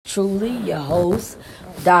truly your host,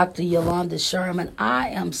 Dr. Yolanda Sherman. I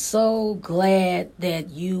am so glad that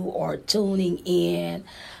you are tuning in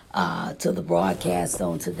to the broadcast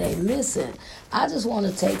on today. Listen, I just want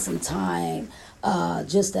to take some time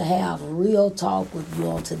just to have real talk with you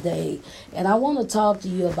on today. And I want to talk to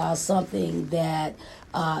you about something that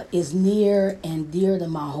is near and dear to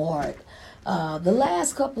my heart. The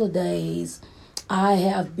last couple of days, I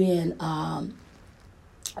have been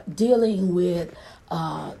dealing with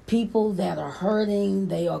people that are hurting.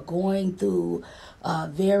 They are going through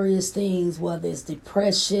various things, whether it's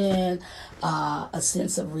depression, a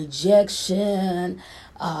sense of rejection,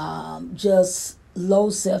 just low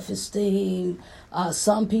self-esteem.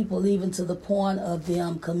 Some people even to the point of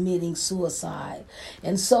them committing suicide.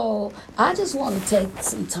 And so I just want to take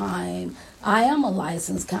some time. I am a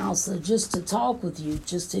licensed counselor, just to talk with you,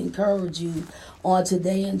 just to encourage you on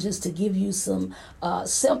today, and just to give you some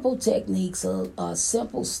simple techniques,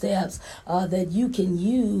 simple steps that you can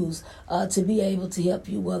use to be able to help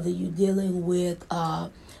you, whether you're dealing with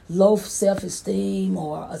low self-esteem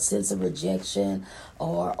or a sense of rejection,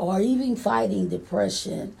 or even fighting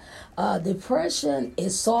depression. Depression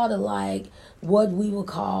is sort of like what we would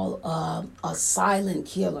call a silent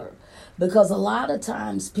killer. Because a lot of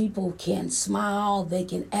times people can smile, they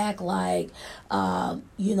can act like, when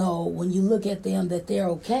you look at them that they're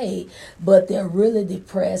okay, but they're really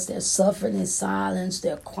depressed, they're suffering in silence,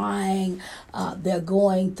 they're crying, they're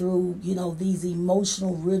going through, these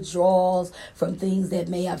emotional withdrawals from things that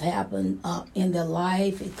may have happened in their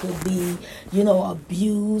life. It could be,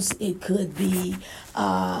 abuse. It could be,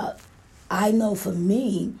 I know for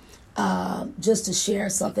me, just to share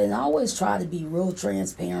something. I always try to be real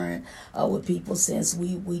transparent with people, since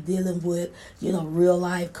we dealing with real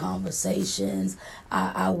life conversations.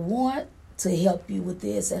 I want to help you with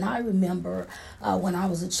this. And I remember when I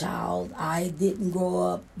was a child, I didn't grow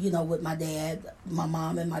up with my dad. My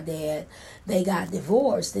mom and my dad, they got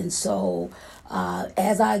divorced, and so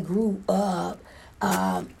as I grew up,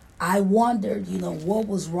 I wondered, what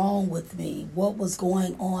was wrong with me, what was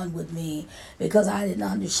going on with me, because I didn't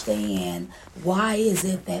understand why is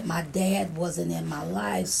it that my dad wasn't in my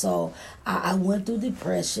life. So I went through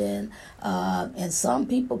depression, and some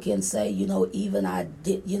people can say, even I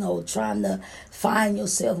did, trying to find your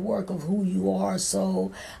self-worth of who you are.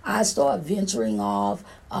 So I started venturing off,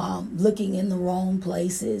 looking in the wrong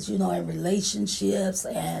places, in relationships,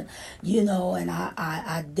 and, and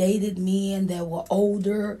I dated men that were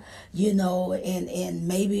older, and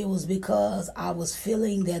maybe it was because I was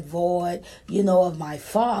filling that void, of my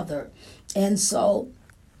father. And so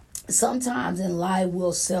sometimes in life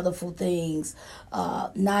we'll settle for things,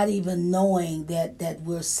 not even knowing that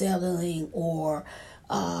we're settling or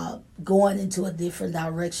going into a different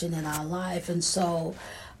direction in our life. And so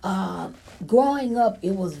growing up,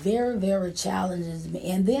 it was very, very challenging to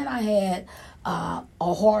me. And then I had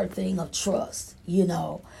a hard thing of trust,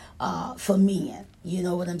 for men, you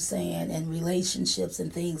know what I'm saying, and relationships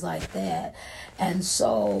and things like that. And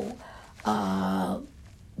so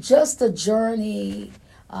just the journey,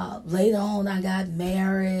 later on I got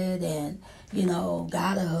married and,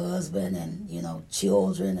 got a husband and,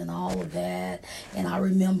 children and all of that. And I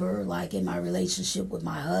remember, like, in my relationship with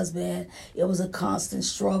my husband, it was a constant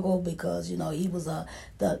struggle because, he was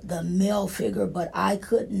the male figure, but I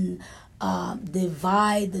couldn't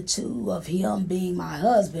divide the two of him being my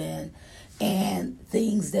husband and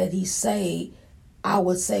things that he say. I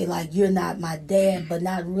would say, like, you're not my dad, but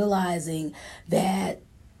not realizing that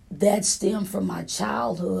stemmed from my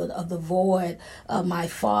childhood of the void of my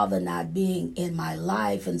father not being in my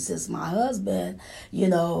life. And since my husband, you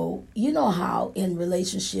know how in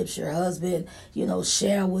relationships your husband,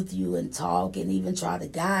 share with you and talk and even try to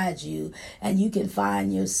guide you, and you can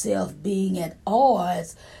find yourself being at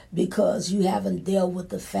odds because you haven't dealt with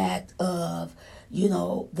the fact of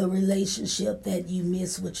the relationship that you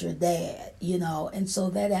miss with your dad, and so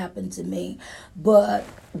that happened to me. But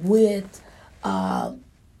with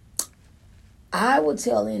I would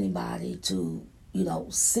tell anybody to,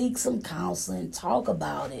 seek some counseling, talk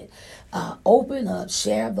about it, open up,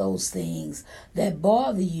 share those things that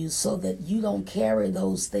bother you so that you don't carry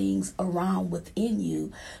those things around within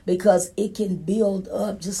you, because it can build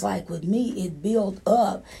up, just like with me, it built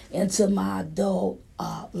up into my adult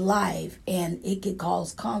life, and it could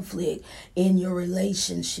cause conflict in your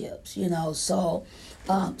relationships, so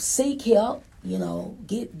seek help,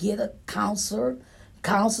 get a counselor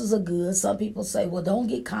Counselors are good. Some people say, well, don't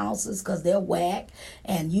get counselors because they're whack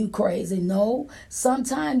and you crazy. No,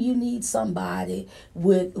 sometimes you need somebody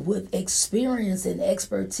with experience and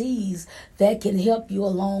expertise that can help you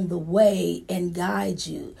along the way and guide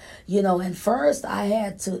you. And first I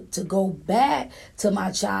had to go back to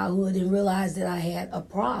my childhood and realize that I had a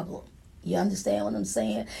problem. You understand what I'm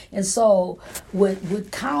saying? And so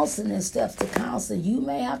with counseling and steps to counseling, you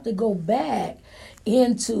may have to go back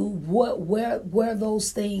into where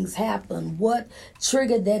those things happen, what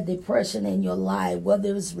triggered that depression in your life,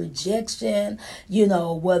 whether it's rejection,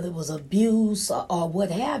 whether it was abuse or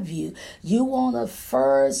what have you. You want to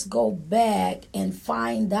first go back and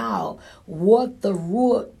find out what the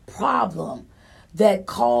root problem that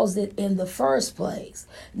caused it in the first place.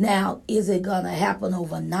 Now, is it going to happen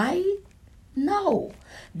overnight? No.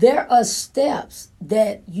 There are steps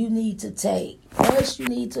that you need to take. First, you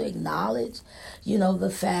need to acknowledge, the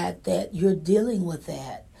fact that you're dealing with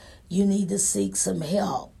that. You need to seek some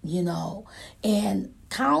help, And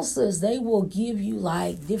counselors, they will give you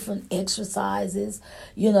like different exercises,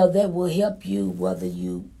 that will help you whether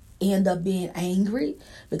you end up being angry,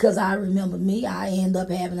 because I remember I end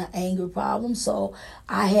up having an anger problem, so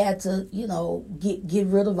I had to get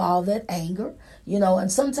rid of all that anger,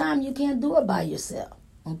 and sometimes you can't do it by yourself.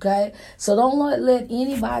 Okay, so don't let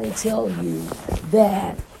anybody tell you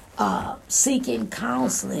that seeking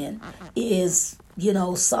counseling is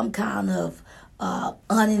some kind of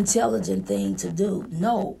unintelligent thing to do.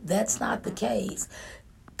 No, that's not the case.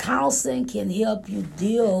 Counseling can help you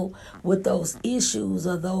deal with those issues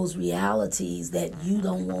or those realities that you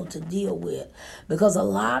don't want to deal with. Because a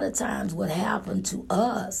lot of times what happened to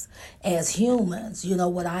us as humans,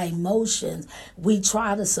 with our emotions, we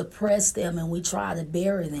try to suppress them and we try to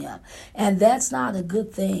bury them. And that's not a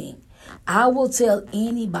good thing. I will tell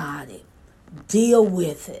anybody, deal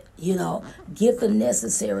with it, get the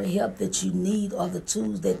necessary help that you need or the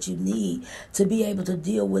tools that you need to be able to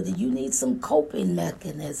deal with it. You need some coping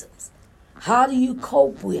mechanisms. How do you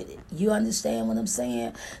cope with it? You understand what I'm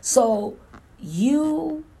saying? So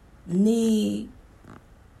you need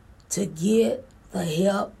to get the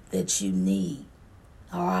help that you need.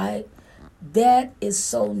 All right? That is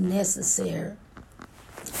so necessary.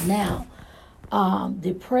 Now,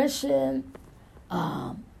 depression,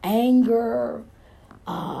 anger,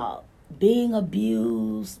 being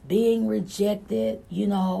abused, being rejected,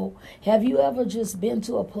 have you ever just been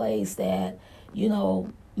to a place that,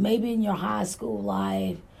 maybe in your high school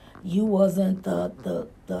life, you wasn't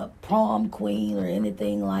the prom queen or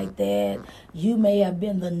anything like that. You may have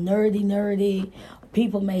been the nerdy.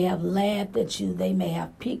 People may have laughed at you. They may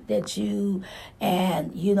have picked at you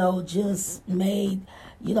and, just made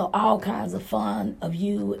all kinds of fun of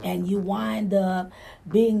you, and you wind up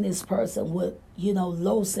being this person with,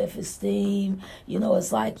 low self-esteem.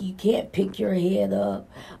 It's like you can't pick your head up.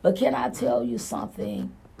 But can I tell you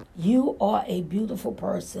something? You are a beautiful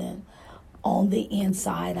person on the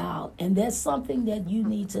inside out. And that's something that you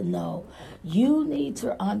need to know. You need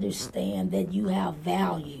to understand that you have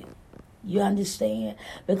value. You understand?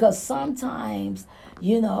 Because sometimes,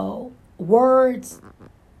 words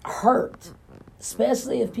hurt,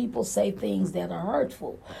 especially if people say things that are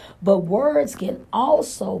hurtful. But words can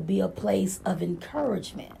also be a place of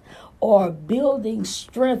encouragement or building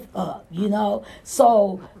strength up,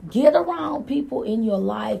 So get around people in your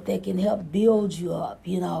life that can help build you up,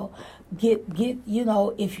 Get,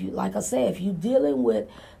 if you, like I said, if you're dealing with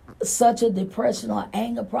such a depression or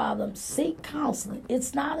anger problem, seek counseling.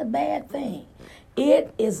 It's not a bad thing.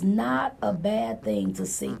 It is not a bad thing to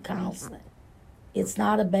seek counseling. It's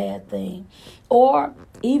not a bad thing. Or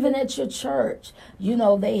even at your church,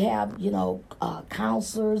 they have,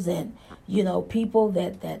 counselors and, people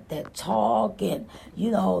that talk and,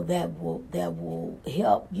 that will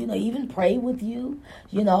help, even pray with you,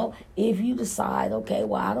 if you decide, okay,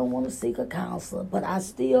 well, I don't want to seek a counselor, but I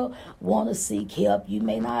still want to seek help. You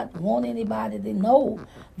may not want anybody to know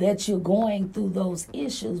that you're going through those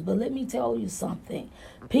issues, but let me tell you something.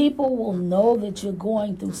 People will know that you're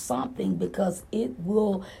going through something because it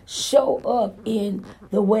will show up in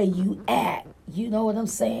the way you act. You know what I'm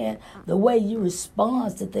saying? The way you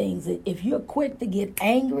respond to things. If you're quick to get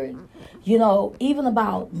angry, even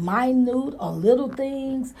about minute or little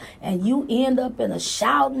things, and you end up in a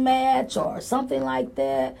shouting match or something like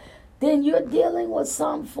that, then you're dealing with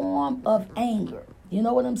some form of anger. You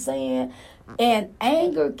know what I'm saying? And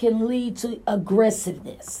anger can lead to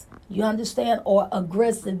aggressiveness. You understand? Or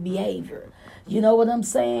aggressive behavior. You know what I'm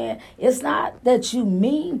saying? It's not that you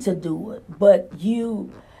mean to do it, but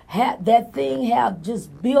you have that thing have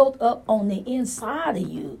just built up on the inside of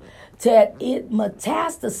you that it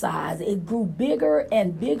metastasized. It grew bigger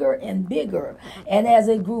and bigger and bigger. And as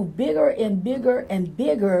it grew bigger and bigger and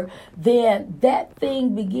bigger, then that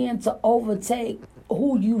thing began to overtake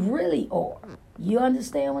who you really are. You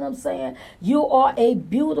understand what I'm saying? You are a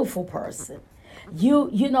beautiful person. You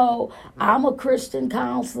know, I'm a Christian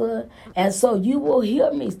counselor, and so you will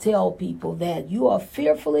hear me tell people that you are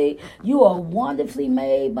fearfully, you are wonderfully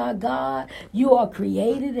made by God. You are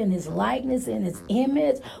created in his likeness, in his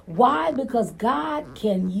image. Why? Because God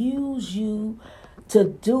can use you to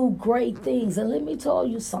do great things. And let me tell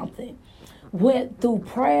you something. Went through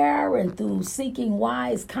prayer and through seeking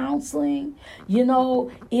wise counseling, you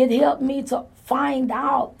know, it helped me to find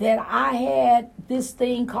out that I had this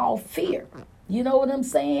thing called fear. You know what I'm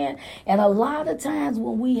saying? And a lot of times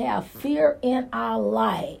when we have fear in our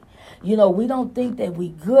life, you know, we don't think that we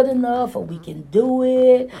good enough or we can do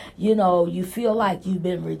it. You know, you feel like you've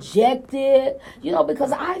been rejected, you know,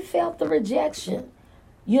 because I felt the rejection,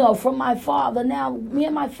 you know, from my father. Now, me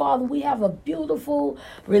and my father, we have a beautiful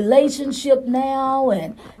relationship now.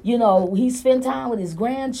 And, you know, he spent time with his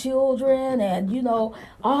grandchildren and, you know,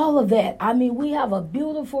 all of that. I mean, we have a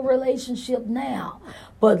beautiful relationship now.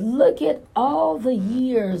 But look at all the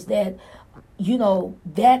years that, you know,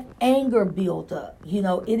 that anger built up. You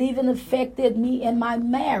know, it even affected me in my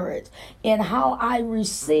marriage and how I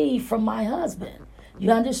received from my husband. You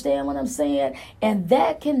understand what I'm saying? And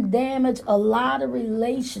that can damage a lot of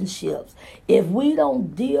relationships if we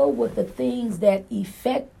don't deal with the things that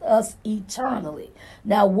affect us eternally.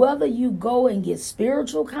 Now, whether you go and get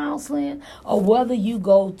spiritual counseling or whether you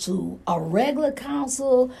go to a regular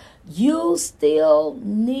counsel, you still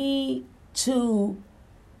need to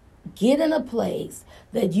get in a place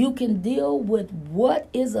that you can deal with what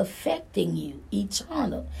is affecting you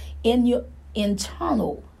eternal in your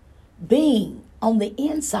internal being on the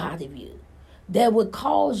inside of you that would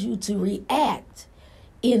cause you to react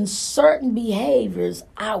in certain behaviors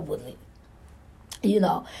outwardly, you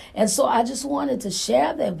know. And so I just wanted to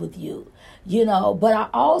share that with you, you know, but I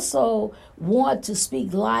also want to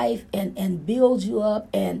speak life and build you up.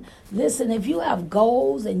 And listen, if you have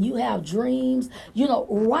goals and you have dreams, you know,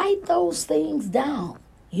 write those things down,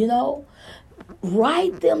 you know,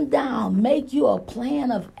 write them down, make you a plan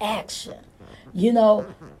of action, you know.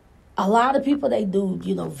 A lot of people, they do,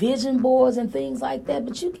 you know, vision boards and things like that,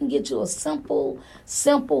 but you can get you a simple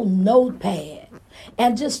notepad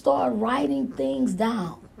and just start writing things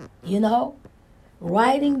down, you know,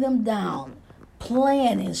 writing them down,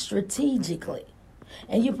 planning strategically.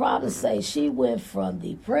 And you probably say she went from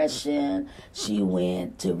depression, she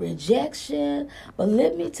went to rejection. But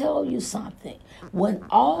let me tell you something. When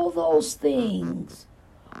all those things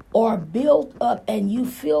are built up and you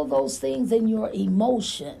feel those things in your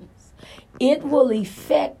emotions, it will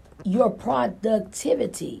affect your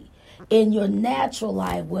productivity in your natural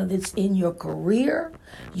life, whether it's in your career,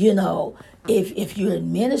 you know, if you're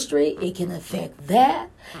in ministry, it can affect that.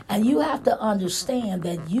 And you have to understand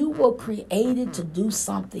that you were created to do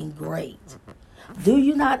something great. Do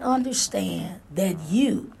you not understand that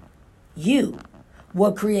you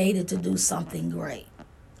were created to do something great?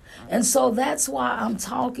 And so that's why I'm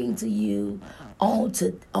talking to you on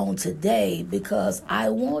today, because I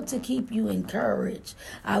want to keep you encouraged.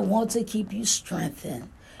 I want to keep you strengthened.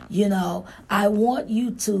 You know, I want you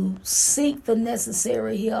to seek the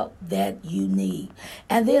necessary help that you need.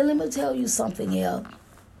 And then let me tell you something else.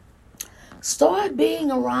 Start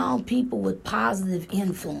being around people with positive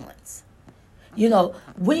influence. You know,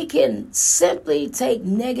 we can simply take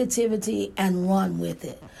negativity and run with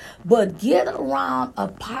it. But get around a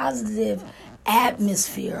positive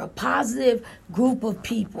atmosphere, a positive group of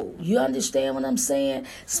people. You understand what I'm saying?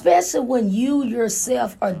 Especially when you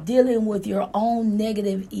yourself are dealing with your own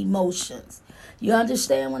negative emotions. You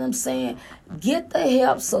understand what I'm saying? Get the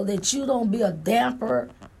help so that you don't be a damper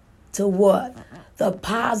to what? The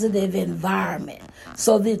positive environment,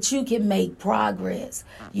 so that you can make progress.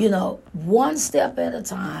 You know, one step at a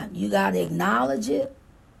time. You got to acknowledge it,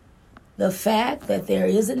 the fact that there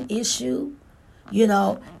is an issue, you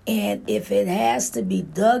know, and if it has to be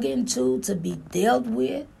dug into, to be dealt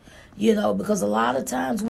with, you know, because a lot of times